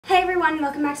Hey everyone,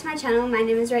 welcome back to my channel. My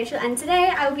name is Rachel and today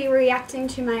I will be reacting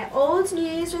to my old New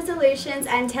Year's resolutions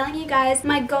and telling you guys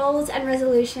my goals and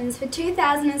resolutions for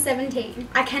 2017.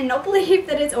 I cannot believe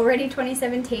that it's already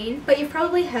 2017, but you've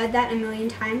probably heard that a million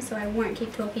times, so I won't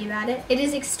keep talking about it. It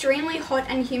is extremely hot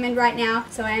and humid right now,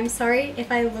 so I am sorry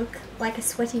if I look like a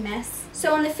sweaty mess.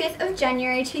 So on the 5th of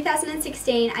January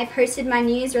 2016, I posted my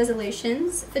New Year's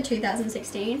resolutions for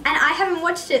 2016, and I haven't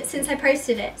watched it since I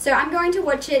posted it. So I'm going to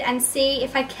watch it and see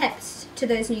if I kept to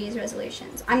those New Year's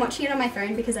resolutions. I'm watching it on my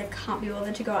phone because I can't be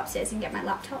bothered to go upstairs and get my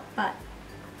laptop, but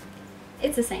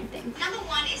it's the same thing. Number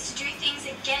one is to do things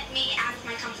that get me out of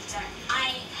my comfort zone.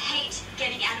 I hate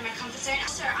getting out of my comfort zone,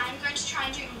 so I'm going to try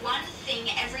and do one thing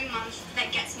every month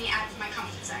that gets me out of my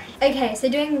comfort zone. Okay, so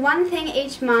doing one thing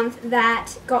each month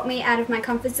that got me out of my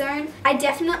comfort zone. I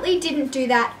definitely didn't do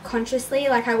that consciously,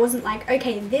 like I wasn't like,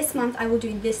 okay, this month I will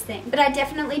do this thing. But I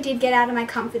definitely did get out of my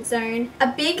comfort zone.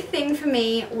 A big thing for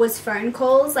me was phone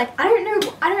calls. Like, I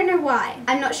don't know why.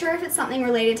 I'm not sure if it's something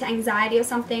related to anxiety or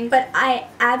something, but I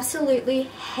absolutely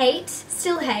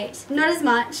still hate, not as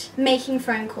much, making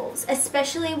phone calls,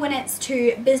 especially when it's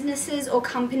to businesses or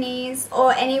companies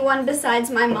or anyone besides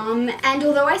my mum. And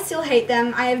although I still hate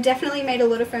them, I have definitely made a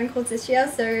lot of phone calls this year,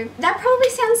 so that probably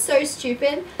sounds so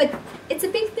stupid, but it's a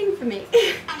big thing for me.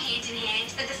 I'm hand in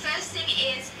hand, but the first thing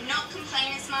is not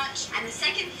complain as much, and the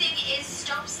second thing is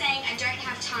stop saying I don't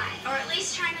have time, or at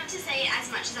least try not to say it as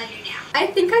much as I do now. I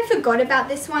think I forgot about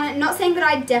this one. Not saying that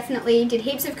I definitely did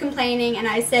heaps of complaining and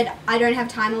I said I don't have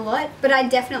time a lot, but I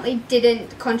definitely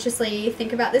didn't consciously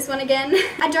think about this one again.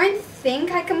 I don't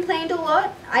think I complained a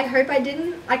lot. I hope I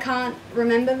didn't. I can't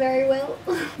remember very well.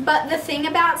 But the thing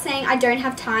about saying I don't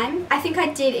have time, I think I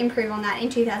did improve on that in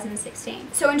 2016.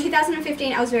 So in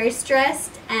 2015 I was very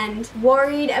stressed and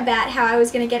worried about how I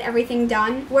was going to get everything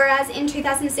done, whereas in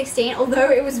 2016,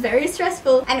 although it was very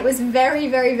stressful and it was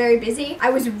very busy, I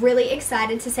was really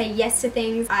excited to say yes to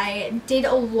things. I did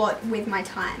a lot with my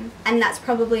time, and that's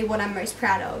probably what I'm most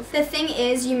proud of. The thing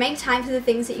is, you make time for the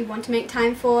things that you want to make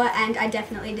time for, and I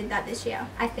definitely did that this year,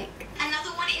 I think.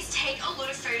 Another one is take a lot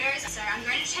of photos, so I'm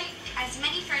going to take as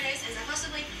many photos as I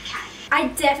possibly can. I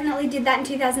definitely did that in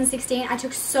 2016. I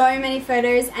took so many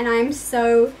photos and I'm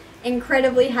so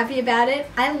incredibly happy about it.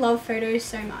 I love photos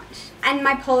so much. And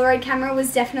my Polaroid camera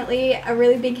was definitely a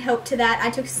really big help to that. I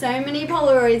took so many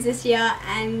Polaroids this year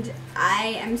and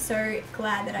I am so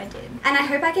glad that I did. And I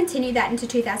hope I continue that into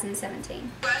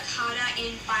 2017. Work harder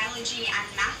in biology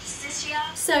and maths this year.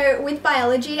 So with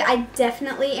biology, I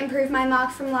definitely improved my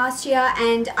mark from last year,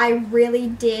 and I really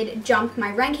did jump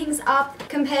my rankings up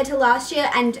compared to last year,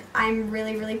 and I'm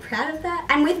really proud of that.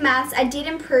 And with maths, I did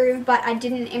improve, but I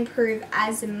didn't improve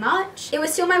as much. It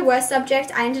was still my worst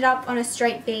subject. I ended up on a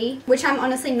straight B, which I'm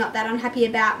honestly not that unhappy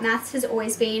about. Maths has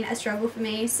always been a struggle for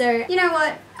me, so you know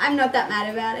what? I'm not that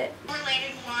mad about it.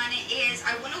 Related one is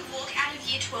I want to walk out of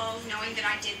year 12 knowing that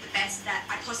I did the best that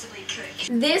I possibly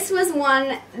could. This was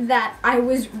one that I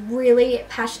was really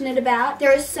passionate about.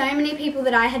 There are so many people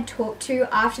that I had talked to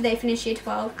after they finished year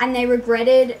 12 and they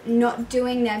regretted not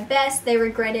doing their best, they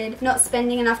regretted not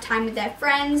spending enough time with their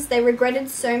friends, they regretted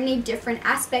so many different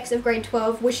aspects of grade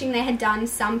 12, wishing they had done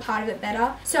some part of it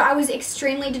better. So I was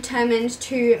extremely determined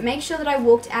to make sure that I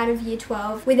walked out of year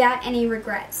 12 without any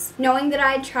regrets, knowing that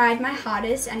I had tried my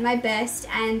hardest and my best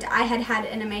and I had had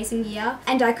an amazing year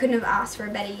and I couldn't have asked for a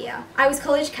better year. I was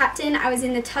college captain, I was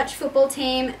in the touch football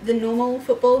team, the normal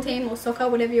football team or soccer,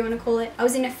 whatever you want to call it. I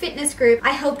was in a fitness group,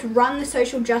 I helped run the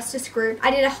social justice group, I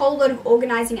did a whole lot of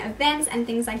organising events and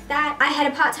things like that. I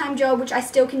had a part-time job which I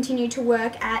still continue to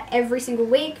work at every single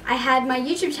week. I had my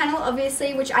YouTube channel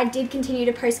obviously, which I did continue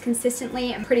to post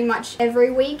consistently and pretty much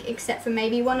every week except for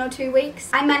maybe 1 or 2 weeks.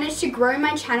 I managed to grow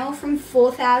my channel from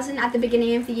 4,000 at the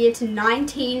beginning of the year to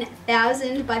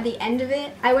 19,000 by the end of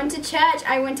it. I went to church,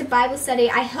 I went to Bible study,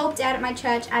 I helped out at my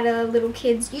church at a little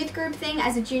kids youth group thing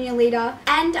as a junior leader,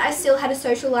 and I still had a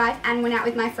social life and went out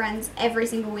with my friends every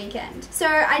single weekend. So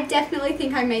I definitely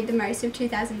think I made the most of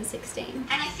 2016. And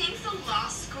I think the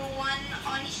last school one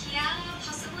on here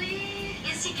possibly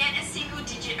is to get a single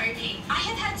digit OP. I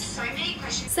have had so many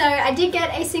questions. So I did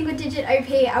get a single digit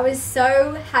OP. I was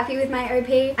so happy with my OP.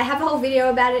 I have a whole video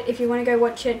about it if you want to go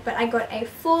watch it, but I got a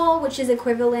 4, which is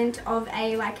equivalent of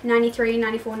a like 93,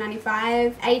 94,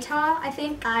 95 ATAR, I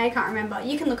think. I can't remember.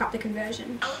 You can look up the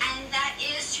conversion. And that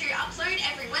is to upload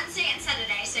every Wednesday and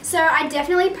Saturday. So I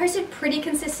definitely posted pretty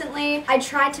consistently. I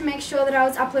tried to make sure that I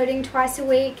was uploading twice a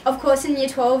week. Of course in year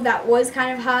 12 that was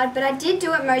kind of hard, but I did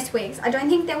do it most weeks. I don't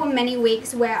think there were many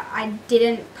weeks where I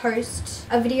didn't post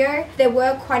a video. There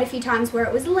were quite a few times where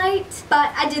it was late,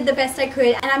 but I did the best I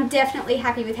could, and I'm definitely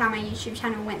happy with how my YouTube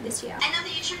channel went this year. Another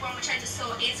YouTube one which I just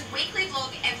saw is weekly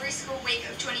vlog every school week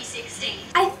of 2016.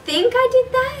 I think I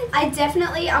did that. I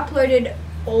definitely uploaded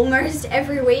almost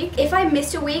every week. If I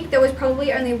missed a week, there was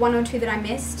probably only one or two that I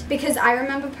missed, because I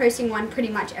remember posting one pretty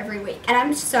much every week, and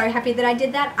I'm so happy that I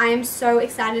did that. I am so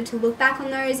excited to look back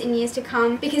on those in years to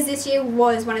come, because this year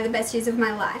was one of the best years of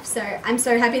my life, so I'm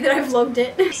so happy that I vlogged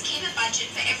it. Just keep a budget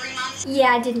for every month. Yeah,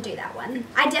 I didn't do that one.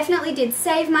 I definitely did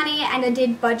save money and I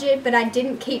did budget, but I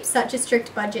didn't keep such a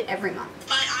strict budget every month.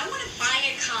 But I want to buy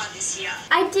a car this year.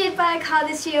 I did buy a car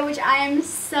this year, which I am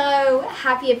so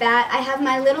happy about. I have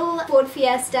my little Ford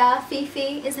Fiesta.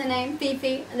 Fifi is her name.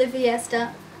 Fifi the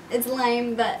Fiesta. It's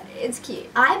lame, but it's cute.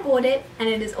 I bought it and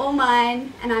it is all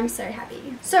mine, and I'm so happy.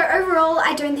 So overall,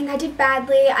 I don't think I did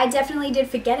badly. I definitely did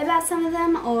forget about some of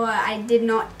them, or I did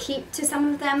not keep to some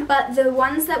of them, but the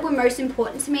ones that were most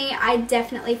important to me, I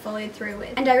definitely followed through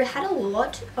with. And I had a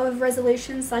lot of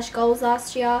resolutions / goals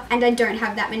last year, and I don't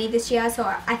have that many this year, so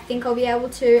I think I'll be able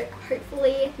to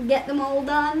hopefully get them all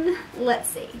done. Let's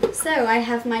see. So I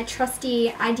have my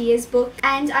trusty ideas book,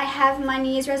 and I have my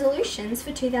New Year's resolutions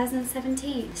for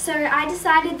 2017. So I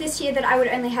decided this year that I would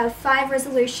only have 5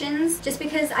 resolutions, just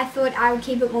because I thought I would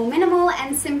keep it more minimal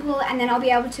and simple, and then I'll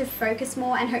be able to focus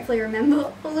more and hopefully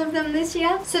remember all of them this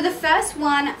year. So the first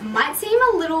one might seem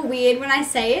a little weird when I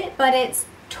say it, but it's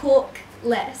talk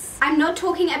less. I'm not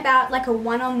talking about like a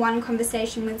one-on-one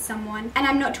conversation with someone, and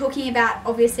I'm not talking about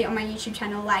obviously on my YouTube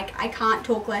channel, like I can't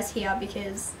talk less here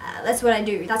because that's what I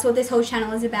do. That's what this whole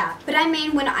channel is about. But I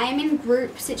mean, when I am in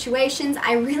group situations,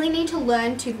 I really need to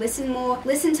learn to listen more,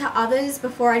 listen to others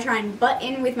before I try and butt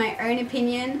in with my own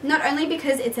opinion. Not only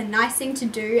because it's a nice thing to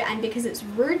do and because it's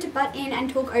rude to butt in and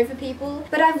talk over people,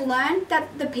 but I've learned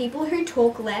that the people who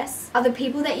talk less are the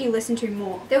people that you listen to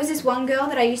more. There was this one girl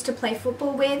that I used to play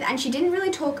football with, and she didn't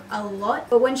really talk a lot,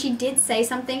 but when she did say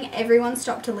something, everyone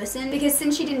stopped to listen, because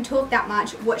since she didn't talk that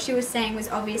much, what she was saying was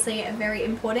obviously very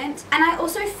important. And I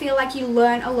also feel like you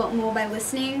learn a lot more by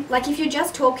listening. Like if you're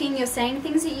just talking, you're saying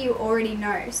things that you already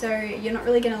know, so you're not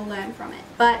really going to learn from it.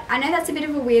 But I know that's a bit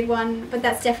of a weird one, but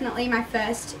that's definitely my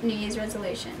first New Year's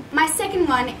resolution. My second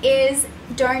one is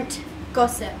don't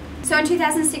gossip. So in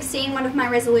 2016, one of my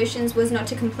resolutions was not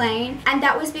to complain, and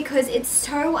that was because it's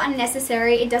so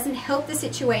unnecessary. It doesn't help the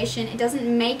situation. It doesn't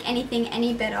make anything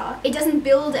any better. It doesn't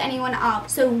build anyone up.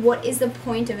 So what is the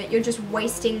point of it? You're just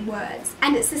wasting words.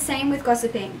 And it's the same with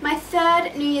gossiping. My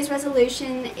third New Year's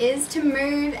resolution is to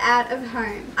move out of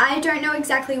home. I don't know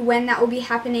exactly when that will be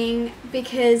happening,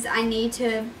 because I need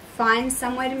to find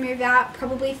somewhere to move out,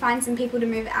 probably find some people to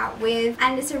move out with,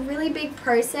 and it's a really big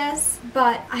process,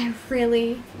 but I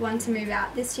really want to move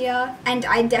out this year, and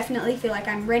I definitely feel like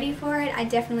I'm ready for it. I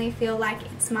definitely feel like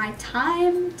it's my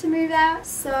time to move out,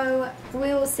 so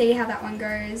we'll see how that one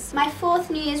goes. My fourth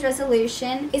New Year's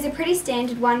resolution is a pretty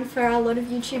standard one for a lot of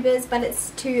YouTubers, but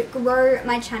it's to grow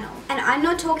my channel. And I'm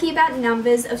not talking about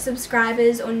numbers of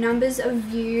subscribers or numbers of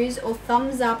views or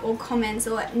thumbs up or comments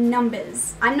or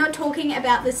numbers. I'm not talking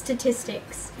about the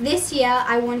statistics. This year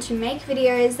I want to make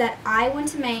videos that I want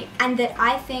to make and that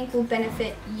I think will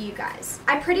benefit you guys.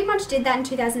 I pretty much did that in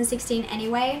 2016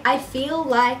 anyway. I feel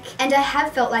like, and I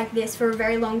have felt like this for a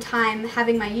very long time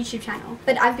having my YouTube channel,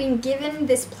 but I've been given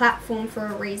this platform for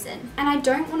a reason, and I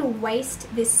don't want to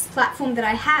waste this platform that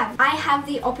I have. I have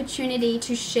the opportunity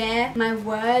to share my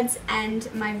words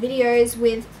and my videos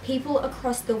with people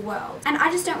across the world, and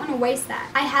I just don't want to waste that.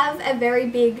 I have a very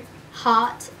big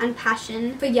heart and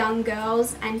passion for young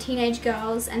girls and teenage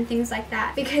girls and things like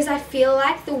that, because I feel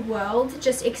like the world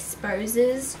just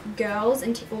exposes girls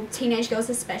and teenage girls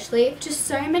especially to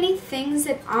so many things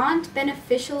that aren't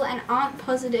beneficial and aren't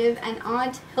positive and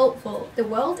aren't helpful. The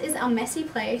world is a messy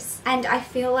place, and I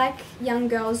feel like young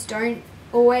girls don't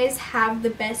always have the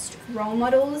best role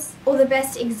models or the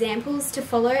best examples to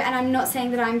follow. And I'm not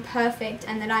saying that I'm perfect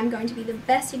and that I'm going to be the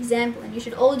best example and you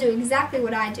should all do exactly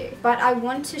what I do, but I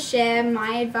want to share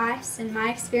my advice and my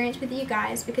experience with you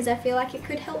guys because I feel like it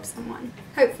could help someone.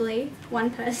 Hopefully one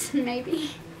person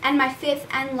maybe. And my fifth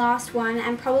and last one,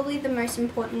 and probably the most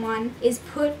important one, is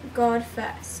put God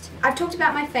first. I've talked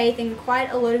about my faith in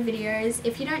quite a lot of videos.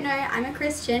 If you don't know, I'm a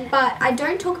Christian, but I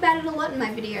don't talk about it a lot in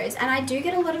my videos, and I do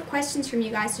get a lot of questions from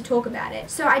you guys to talk about it.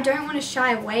 So I don't want to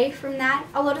shy away from that.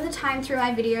 A lot of the time through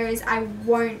my videos, I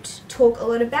won't talk a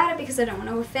lot about it because I don't want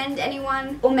to offend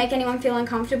anyone or make anyone feel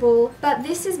uncomfortable. But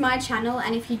this is my channel,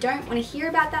 and if you don't want to hear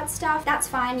about that stuff, that's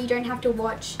fine. You don't have to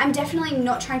watch. I'm definitely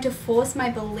not trying to force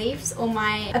my beliefs or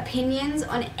my opinions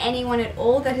on anyone at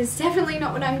all. That is definitely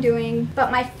not what I'm doing.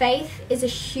 But my faith is a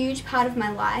huge part of my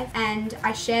life, and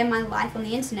I share my life on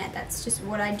the internet. That's just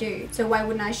what I do. So why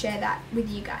wouldn't I share that with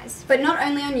you guys? But not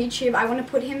only on YouTube, I want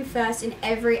to put him first in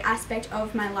every aspect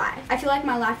of my life. I feel like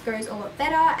my life goes a lot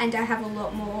better, and I have a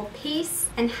lot more peace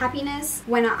and happiness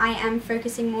when I am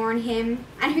focusing more on him.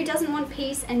 And who doesn't want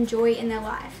peace and joy in their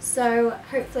life? So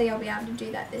hopefully I'll be able to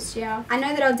do that this year. I know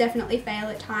that I'll definitely fail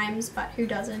at times, but who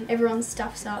doesn't? Everyone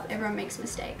stuffs up, everyone makes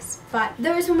mistakes. But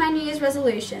those were my New Year's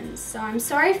resolutions. So I'm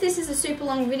sorry if this is a super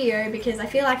long video because I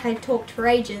feel like I talked for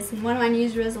ages, and one of my New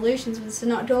Year's resolutions was to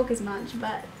not talk as much,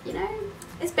 but you know,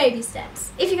 it's baby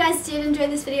steps. If you guys did enjoy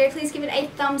this video, please give it a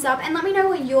thumbs up and let me know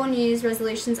what your New Year's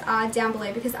resolutions are down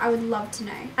below because I would love to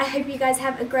know. I hope you guys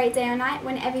have a great day or night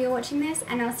whenever you're watching this,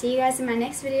 and I'll see you guys in my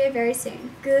next video very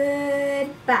soon.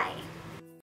 Goodbye.